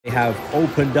They have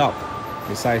opened up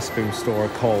this ice cream store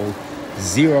called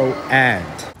Zero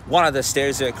And. One of the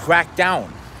stairs are cracked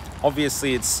down.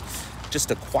 Obviously, it's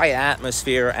just a quiet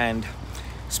atmosphere, and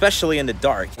especially in the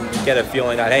dark, you get a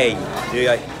feeling that, hey, you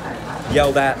got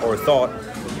yelled at or taught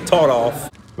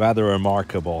off. Rather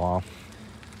remarkable, huh?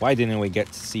 Why didn't we get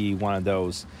to see one of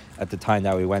those at the time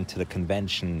that we went to the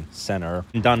convention center?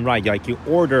 Done right, like you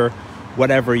order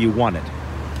whatever you wanted.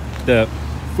 The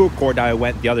food court that I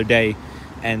went the other day,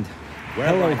 and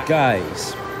hello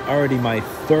guys, already my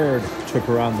third trip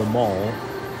around the mall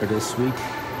for this week,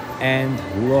 and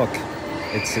look,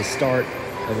 it's the start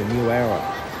of a new era.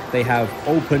 They have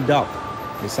opened up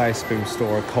this ice cream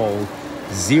store called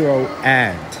Zero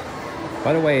And.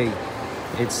 By the way,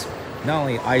 it's not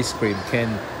only ice cream, you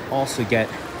can also get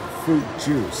fruit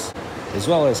juice, as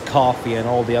well as coffee and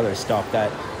all the other stuff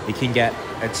that you can get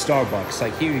at Starbucks.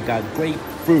 Like here you got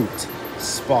grapefruit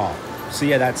spa. So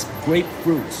yeah, that's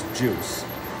grapefruit juice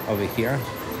over here.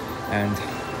 And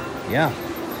yeah,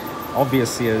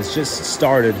 obviously it's just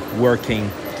started working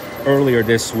earlier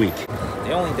this week.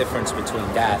 The only difference between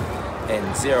that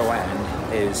and Zero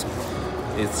And is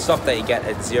stuff that you get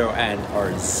at Zero And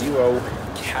are 0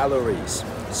 calories.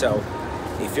 So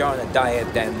if you're on a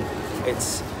diet, then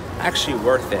it's actually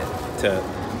worth it to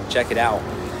check it out.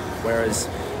 Whereas,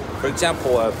 for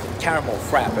example, a caramel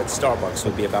frap at Starbucks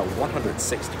would be about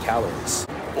 160 calories.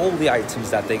 All the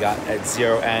items that they got at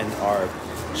Zero And are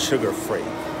sugar-free.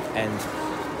 And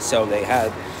so they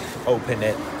had opened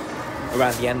it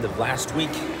around the end of last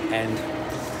week, and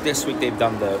this week they've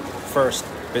done the first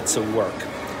bits of work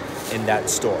in that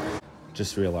store.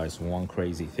 Just realized one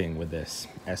crazy thing with this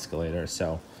escalator.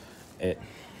 So it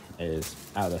is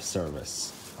out of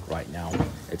service right now.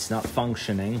 It's not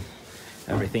functioning.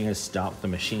 Everything is stopped. The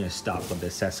machine is stopped on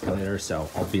this escalator. So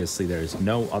obviously there's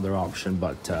no other option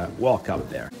but to walk up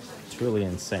there. It's really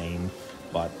insane,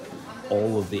 but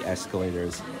all of the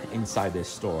escalators inside this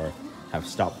store have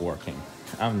stopped working.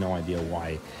 I have no idea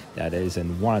why that is,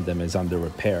 and one of them is under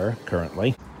repair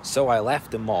currently. So I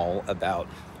left the mall about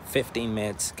 15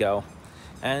 minutes ago,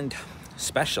 and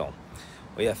special,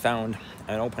 we have found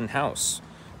an open house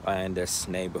in this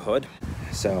neighborhood.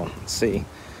 So let's see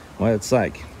what it's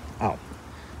like. Oh,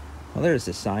 well, there's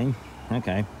the sign.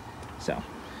 Okay, so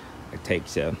it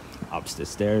takes you up the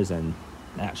stairs, and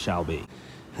that shall be.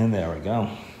 And there we go.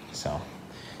 So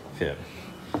if you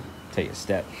take a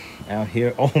step out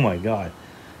here, oh my god,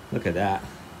 look at that.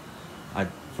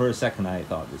 For a second I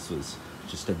thought this was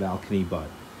just a balcony, but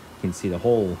you can see the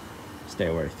whole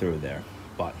stairway through there.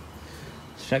 But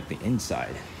check the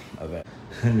inside of it.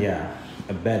 And yeah,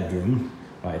 a bedroom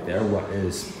right there, what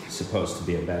is supposed to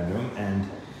be a bedroom. And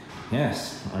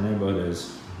yes, our neighborhood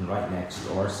is right next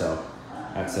door, so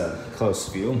that's a close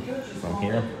view from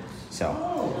here.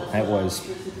 So that was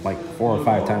like 4 or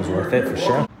 5 times worth it for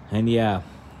sure. And yeah,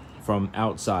 from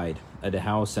outside of the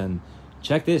house, and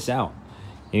check this out.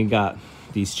 You got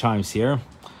these chimes here,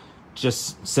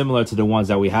 just similar to the ones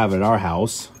that we have at our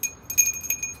house.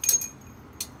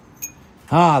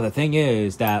 The thing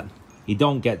is that you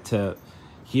don't get to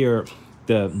hear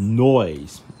the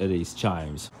noise of these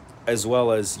chimes as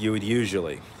well as you would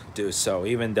usually do. So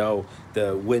even though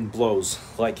the wind blows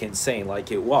like insane,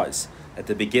 like it was at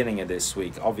the beginning of this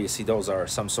week, obviously those are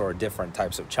some sort of different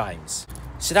types of chimes.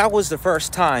 So that was the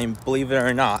first time, believe it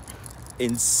or not,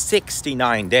 in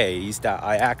 69 days that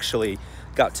I actually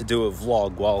got to do a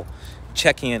vlog while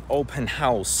checking an open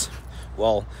house.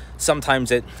 Well,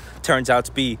 sometimes it turns out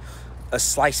to be a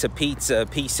slice of pizza, a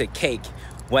piece of cake.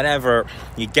 Whenever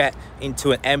you get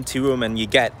into an empty room and you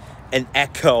get an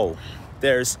echo,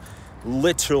 there's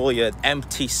literally an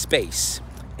empty space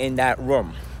in that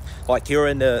room. Like you're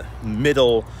in the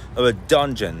middle of a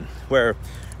dungeon where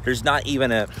there's not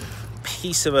even a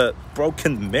piece of a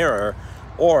broken mirror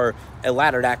or a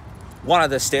ladder that one of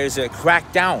the stairs are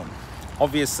cracked down.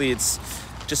 Obviously it's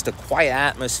just a quiet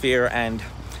atmosphere, and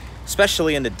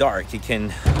especially in the dark you can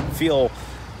feel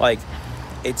like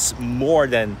it's more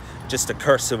than just a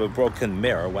curse of a broken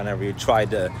mirror. Whenever you try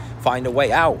to find a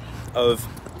way out of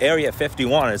Area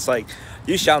 51, it's like,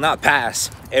 you shall not pass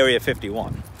Area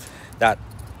 51, that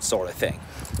sort of thing.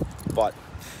 But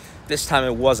this time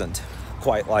it wasn't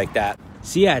quite like that.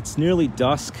 So yeah, it's nearly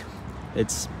dusk.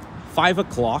 It's 5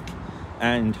 o'clock,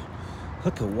 and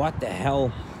look at what the hell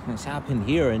has happened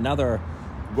here. Another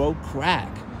road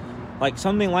crack. Like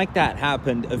something like that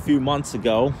happened a few months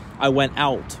ago. I went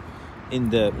out in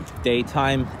the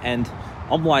daytime, and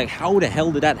I'm like, how the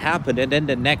hell did that happen? And then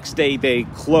the next day they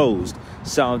closed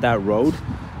some of that road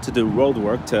to do road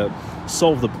work to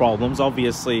solve the problems.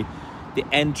 Obviously the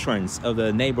entrance of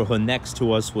the neighborhood next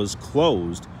to us was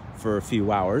closed for a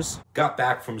few hours. Got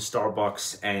back from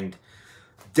Starbucks and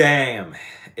damn,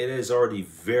 it is already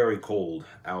very cold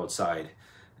outside.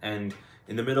 And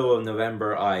in the middle of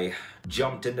November, I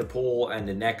jumped in the pool, and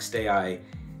the next day I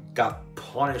got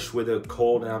punished with a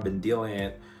cold, and I've been dealing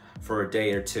it for a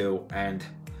day or two, and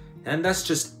that's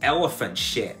just elephant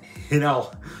shit, you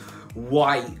know?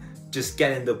 Why just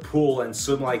get in the pool and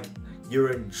swim like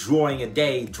you're enjoying a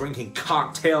day, drinking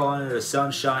cocktail under the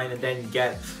sunshine, and then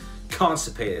get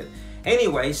constipated?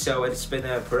 Anyway, so it's been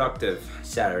a productive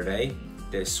Saturday,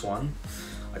 this one.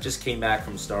 I just came back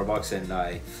from Starbucks,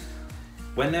 and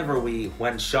whenever we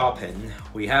went shopping,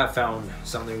 we have found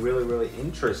something really, really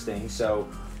interesting. So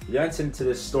we went into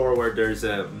this store where there's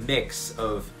a mix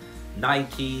of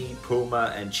Nike,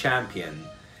 Puma, and Champion,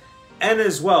 and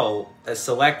as well a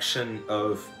selection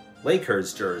of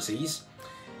Lakers jerseys,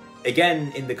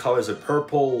 again in the colors of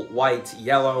purple, white,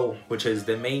 yellow, which is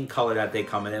the main color that they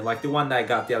come in. Like the one that I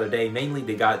got the other day, mainly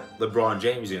they got LeBron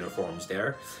James uniforms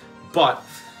there, but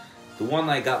the one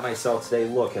I got myself today,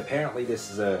 look, apparently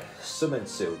this is a swimming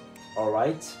suit,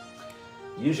 alright?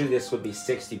 Usually this would be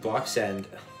 60 bucks, and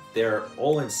they're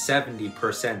all in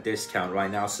 70% discount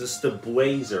right now. So this is the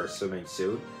Blazer swimming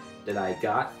suit that I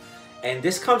got. And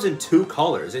this comes in 2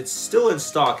 colors. It's still in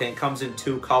stock, and it comes in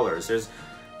 2 colors.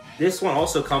 This one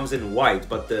also comes in white,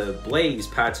 but the Blaze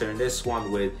pattern, this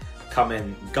one would come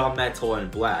in gunmetal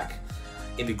and black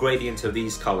in the gradient of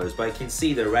these colors. But I can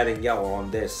see the red and yellow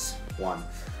on this one.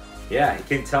 Yeah, you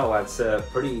can tell that's a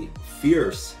pretty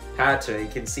fierce pattern.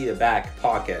 You can see the back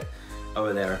pocket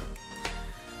over there.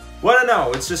 Well, I don't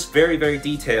know, it's just very, very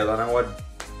detailed, and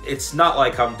it's not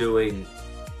like I'm doing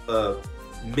a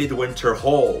midwinter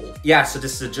haul. Yeah, so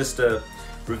this is just a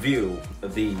review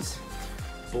of these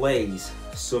Blaze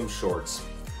swim shorts.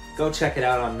 Go check it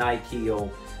out on Nike.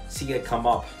 You'll see it come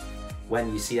up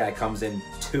when you see that it comes in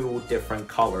 2 different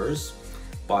colors.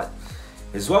 But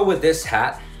as well with this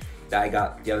hat that I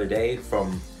got the other day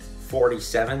from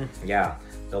 47, yeah,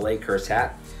 the Lakers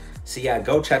hat. So yeah,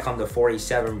 go check on the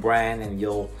 47 brand, and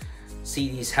you'll see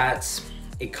these hats.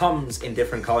 It comes in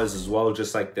different colors as well,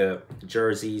 just like the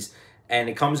jerseys, and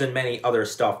it comes in many other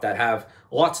stuff that have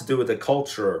a lot to do with the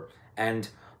culture and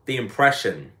the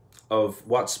impression of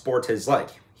what sport is like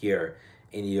here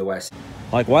in the US.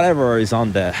 Like whatever is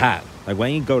on the hat, like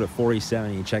when you go to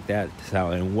 47, you check that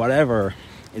out, and whatever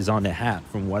is on the hat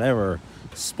from whatever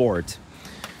sport,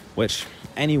 which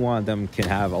any one of them can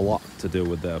have a lot to do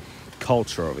with the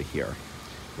culture over here,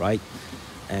 right?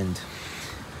 And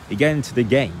you get into the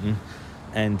game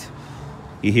and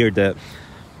you hear the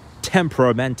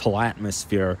temperamental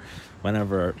atmosphere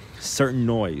whenever certain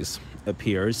noise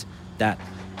appears that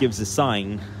gives a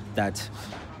sign that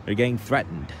you're getting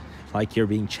threatened, like you're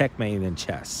being checkmated in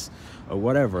chess or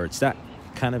whatever. It's that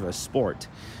kind of a sport.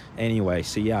 Anyway,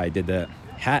 so yeah, I did the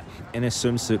hat and a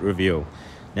swimsuit review.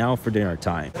 Now for dinner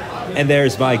time. And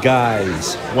there's my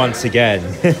guys once again.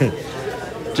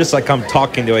 Just like I'm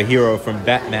talking to a hero from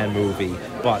Batman movie.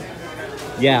 But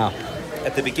yeah,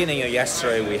 at the beginning of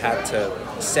yesterday, we had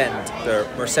to send the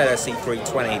Mercedes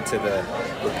E320 to the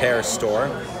repair store.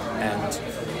 And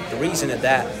the reason of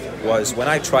that was when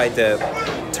I tried to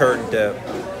turn the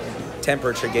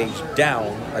temperature gauge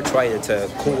down, I tried to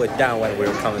cool it down when we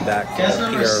were coming back. Guest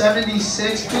number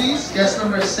 76, please. Guest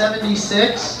number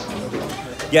 76.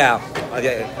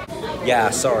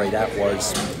 Yeah, sorry, that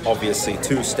was obviously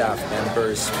 2 staff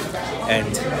members.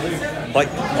 And like,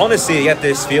 honestly, I get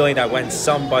this feeling that when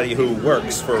somebody who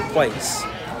works for a place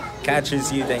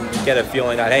catches you, then you get a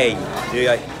feeling that, hey, you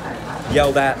like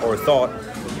yelled at or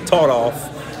taught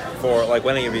off for like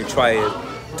whenever you try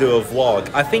to do a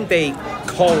vlog. I think they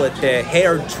call it the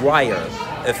hair dryer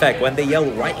effect, when they yell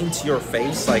right into your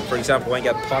face. Like for example, when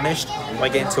you get punished,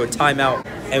 when you get into a timeout,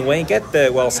 and when you get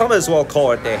the, well, some as well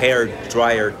call it the hair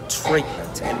dryer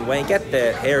treatment. And when you get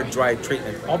the hair dryer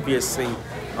treatment, obviously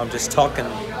I'm just talking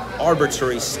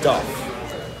arbitrary stuff,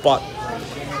 but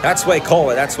that's what I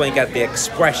call it. That's when you get the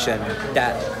expression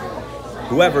that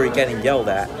whoever you're getting yelled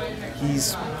at,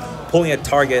 he's pulling a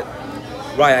target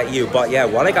right at you. But yeah,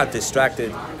 what I got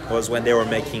distracted was when they were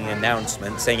making an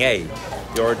announcement saying, hey,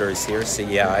 the order is here. So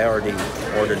yeah, I already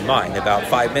ordered mine about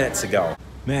 5 minutes ago.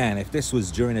 Man, if this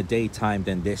was during the daytime,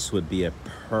 then this would be a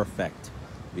perfect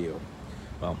view.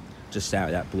 Well, just out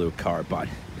of that blue car, but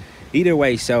either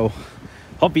way, so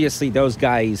obviously those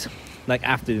guys, like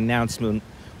after the announcement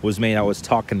was made, I was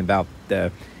talking about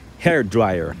the hair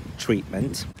dryer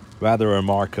treatment. Rather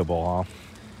remarkable, huh?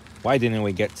 Why didn't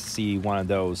we get to see one of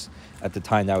those at the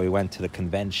time that we went to the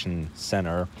convention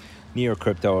center near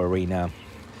Crypto Arena,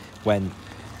 when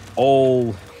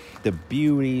all the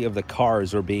beauty of the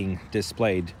cars were being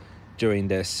displayed during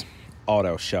this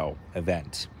auto show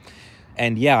event.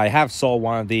 And yeah, I have saw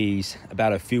one of these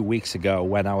about a few weeks ago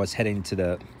when I was heading to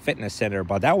the fitness center,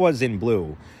 but that was in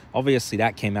blue. Obviously,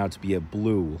 that came out to be a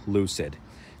blue Lucid.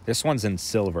 This one's in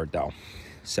silver, though.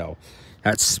 So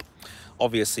that's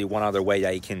obviously one other way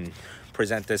that you can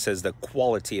present this as the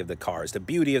quality of the cars, the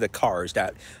beauty of the cars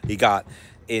that you got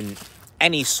in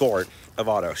any sort of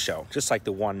auto show, just like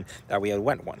the one that we had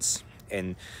went once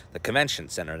in the convention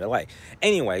center in LA.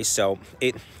 Anyway, so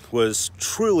it was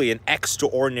truly an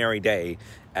extraordinary day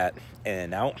at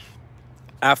In-N-Out.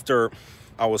 After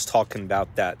I was talking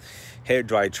about that hair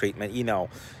dry treatment, you know,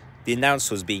 the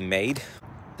announce was being made.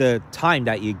 The time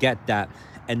that you get that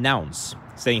announce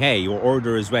saying, hey, your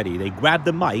order is ready, they grab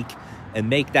the mic and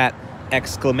make that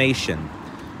exclamation.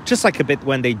 Just like a bit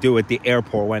when they do at the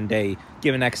airport, when they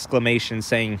give an exclamation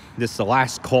saying this is the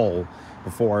last call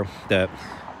before the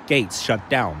gates shut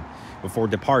down, before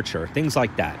departure, things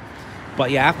like that.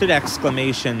 But yeah, after the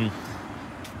exclamation,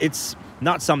 it's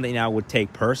not something I would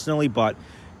take personally, but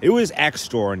it was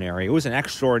extraordinary. It was an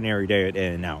extraordinary day at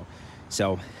In-N-Out.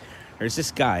 So there's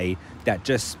this guy that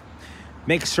just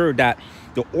makes sure that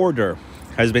the order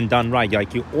has been done right.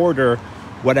 Like, you order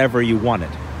whatever you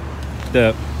wanted.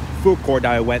 The food court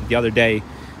that I went the other day,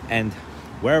 and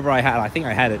wherever I think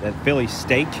I had it at Philly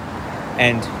Steak,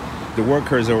 and the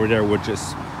workers over there were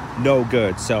just no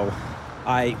good. So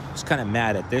I was kind of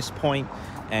mad at this point,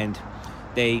 and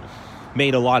they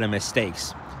made a lot of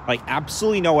mistakes. Like,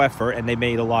 absolutely no effort, and they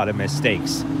made a lot of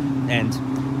mistakes. And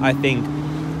I think,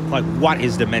 like, what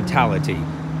is the mentality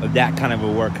of that kind of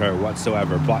a worker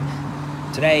whatsoever? But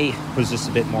today was just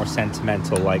a bit more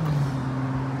sentimental. Like,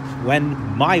 when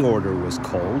my order was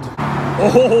called,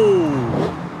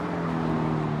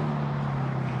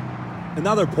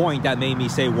 another point that made me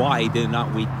say, why did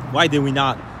we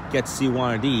not get to see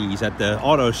one of these at the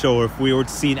auto show if we were to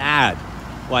see an ad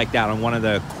like that on one of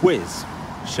the quiz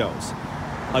shows,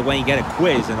 like when you get a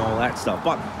quiz and all that stuff.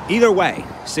 But either way,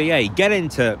 so yeah, you get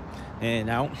into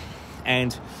In-N-Out,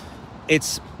 and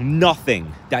it's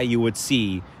nothing that you would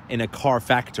see in a car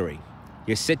factory.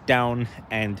 You sit down,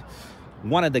 and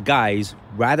one of the guys,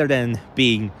 rather than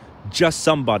being just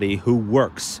somebody who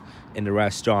works in the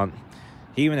restaurant,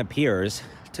 he even appears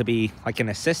to be like an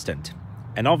assistant.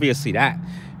 And obviously that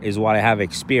is what I have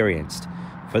experienced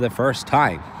for the first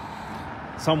time.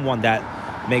 Someone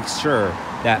that makes sure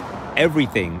that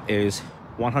everything is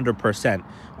 100%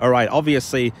 all right.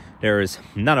 Obviously, there is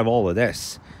none of all of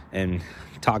this in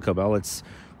Taco Bell. It's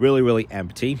really, really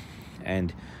empty.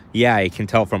 And yeah, you can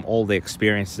tell from all the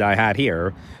experiences I had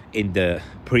here in the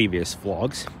previous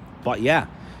vlogs. But yeah,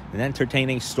 an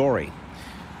entertaining story.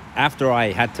 After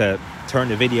I had to turn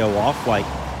the video off, like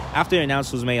after the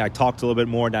announcement was made, I talked a little bit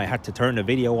more, and I had to turn the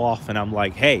video off, and I'm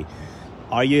like, hey,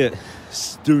 are you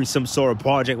doing some sort of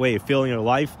project where you're feeling your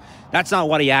life? That's not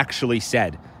what he actually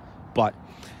said. But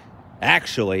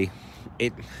actually,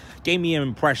 it gave me an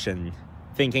impression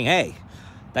thinking, hey,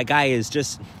 that guy is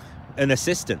just an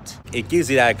assistant. It gives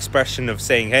you that expression of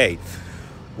saying, hey,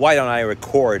 why don't I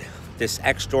record this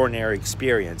extraordinary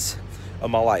experience of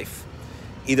my life,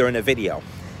 either in a video,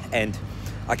 and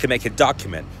I can make a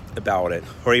document about it,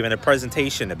 or even a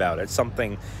presentation about it,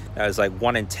 something that is like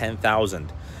 1 in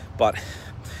 10,000. But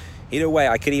either way,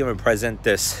 I could even present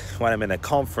this when I'm in a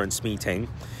conference meeting,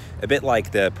 a bit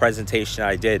like the presentation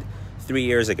I did 3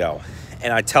 years ago.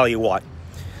 And I tell you what,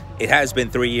 it has been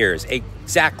 3 years,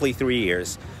 exactly 3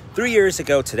 years. 3 years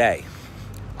ago today,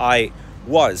 I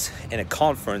was in a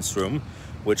conference room,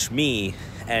 which me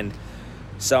and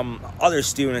some other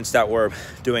students that were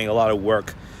doing a lot of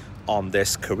work on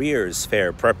this careers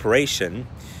fair preparation,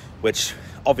 which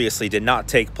obviously did not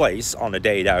take place on the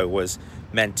day that it was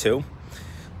meant to,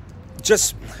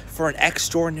 just for an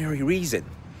extraordinary reason.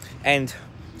 And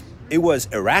it was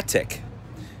erratic.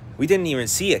 We didn't even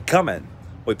see it coming.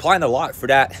 We planned a lot for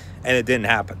that, and it didn't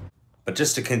happen. But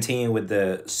just to continue with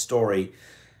the story,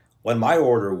 when my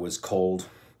order was called,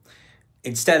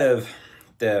 instead of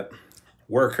the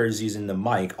workers using the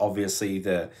mic, obviously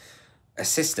the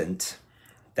assistant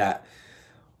that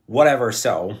whatever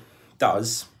so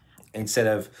does, instead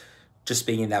of just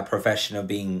being in that profession of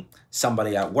being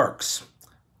somebody that works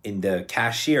in the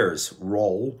cashier's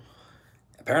role,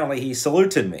 apparently he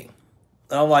saluted me.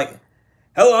 And I'm like,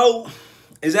 hello,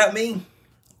 is that me?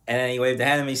 And then he waved the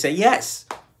hand at me and said, yes.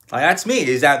 Like, that's me,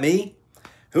 is that me?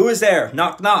 Who is there?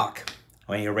 Knock, knock.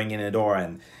 When you're ringing the door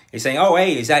and you're saying, oh,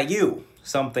 hey, is that you?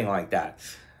 Something like that.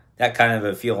 That kind of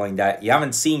a feeling that you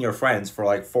haven't seen your friends for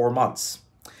like 4 months.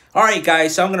 All right,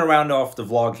 guys, so I'm going to round off the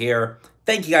vlog here.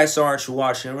 Thank you guys so much for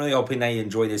watching. I'm really hoping that you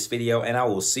enjoyed this video, and I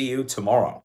will see you tomorrow.